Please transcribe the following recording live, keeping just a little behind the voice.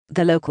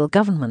The local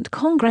government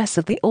congress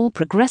of the All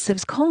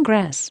Progressives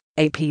Congress,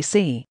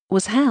 APC,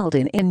 was held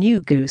in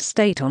Enugu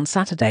State on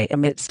Saturday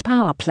amidst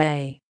power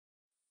play.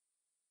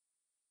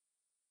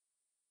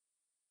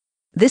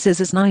 This is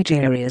as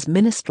Nigeria's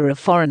Minister of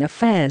Foreign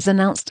Affairs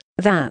announced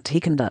that he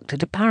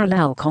conducted a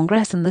parallel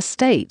congress in the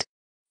state.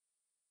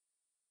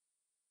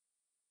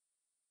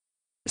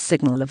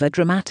 Signal of a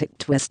dramatic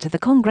twist to the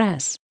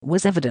Congress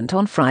was evident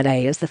on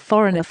Friday as the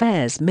Foreign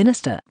Affairs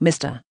Minister,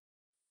 Mr.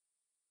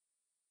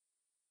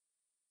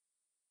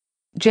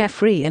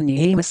 Jeffrey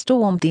Onyeama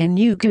stormed the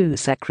Enugu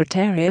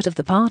Secretariat of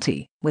the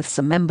party, with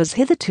some members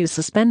hitherto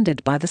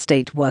suspended by the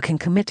State Working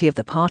Committee of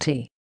the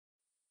party.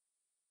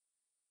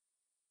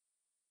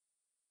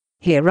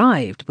 He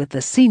arrived with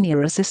the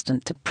senior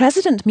assistant to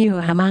President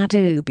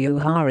Muhammadu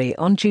Buhari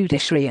on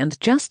judiciary and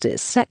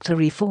justice sector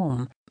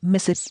reform,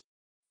 Mrs.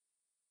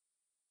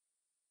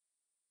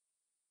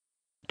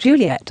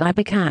 Juliet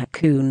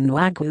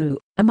Ibikaku,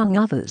 among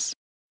others.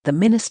 The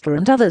minister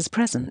and others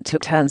present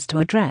took turns to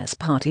address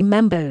party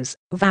members,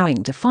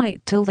 vowing to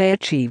fight till they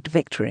achieved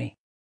victory.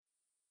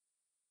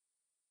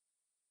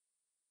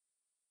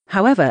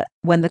 However,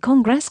 when the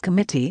Congress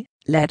committee,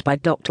 led by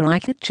Dr.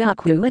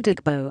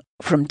 Ikechukwu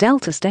from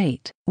Delta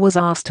State, was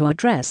asked to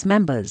address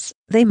members,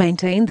 they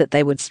maintained that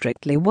they would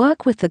strictly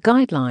work with the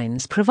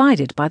guidelines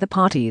provided by the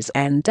party's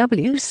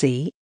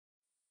NWC.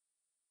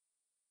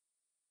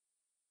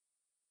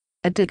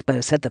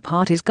 Adigbo said the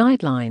party's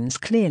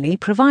guidelines clearly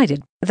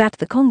provided that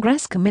the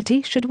Congress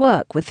committee should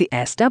work with the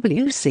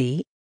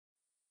SWC.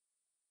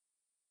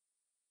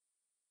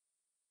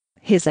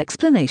 His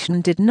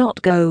explanation did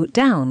not go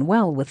down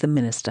well with the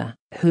minister,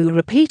 who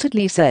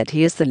repeatedly said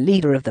he is the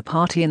leader of the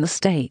party in the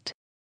state.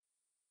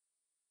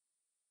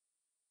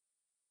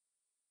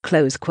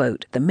 Close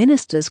quote. The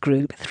minister's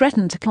group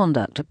threatened to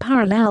conduct a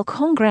parallel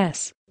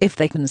congress if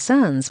their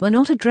concerns were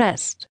not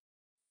addressed.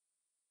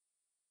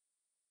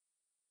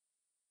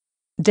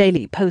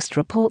 Daily Post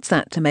reports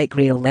that to make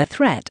real their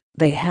threat,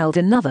 they held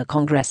another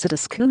congress at a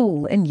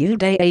school in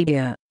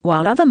Ude,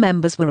 while other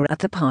members were at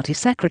the party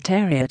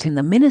secretariat in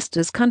the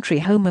minister's country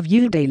home of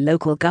Ude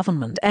local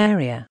government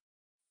area.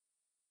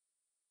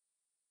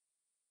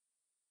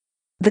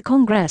 The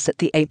congress at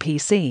the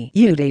APC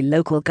Ude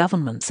local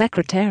government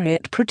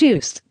secretariat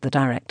produced the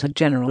Director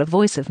General of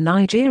Voice of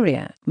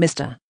Nigeria,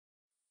 Mr.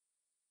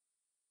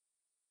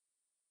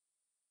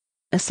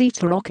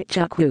 Asita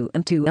Okechukwu,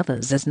 and two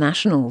others as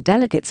national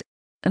delegates.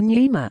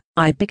 Onyeama,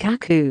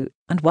 Ibikaku,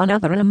 and one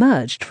other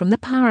emerged from the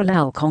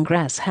parallel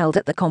congress held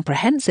at the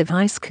Comprehensive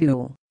High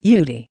School,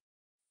 Ude.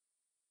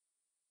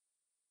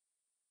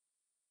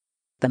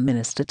 The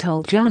minister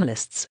told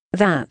journalists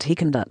that he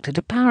conducted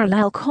a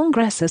parallel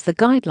congress as the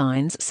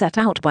guidelines set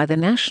out by the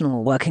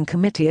National Working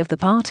Committee of the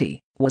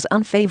party was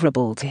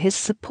unfavorable to his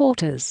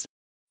supporters.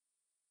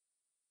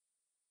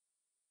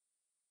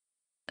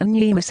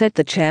 Onyeama said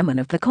the chairman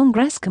of the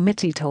Congress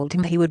committee told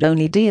him he would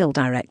only deal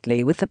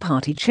directly with the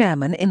party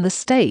chairman in the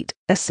state,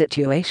 a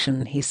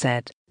situation, he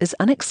said, is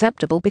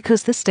unacceptable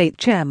because the state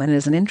chairman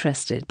is an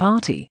interested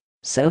party,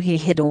 so he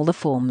hid all the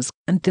forms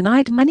and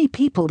denied many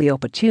people the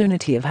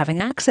opportunity of having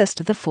access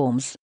to the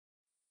forms.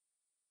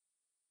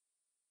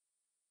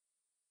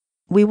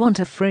 We want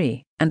a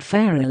free and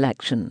fair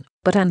election,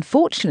 but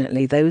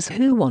unfortunately those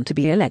who want to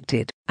be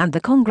elected, and the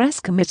Congress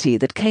committee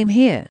that came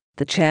here,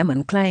 the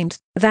chairman claimed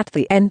that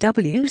the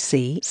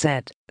NWC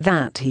said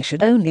that he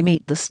should only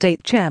meet the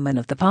state chairman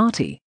of the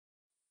party.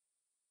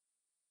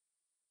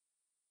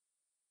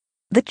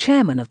 The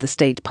chairman of the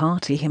state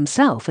party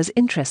himself is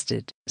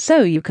interested,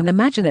 so you can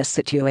imagine a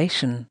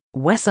situation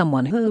where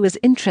someone who is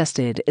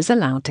interested is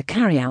allowed to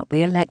carry out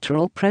the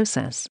electoral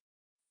process.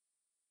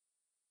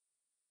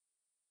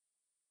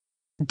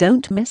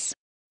 Don't miss.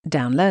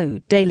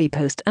 Download Daily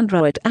Post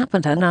Android app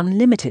and earn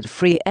unlimited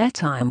free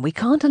airtime. We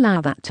can't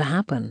allow that to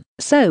happen,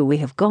 so we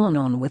have gone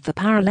on with the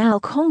parallel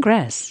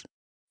congress.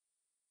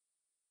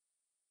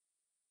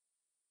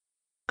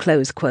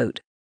 Close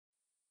quote.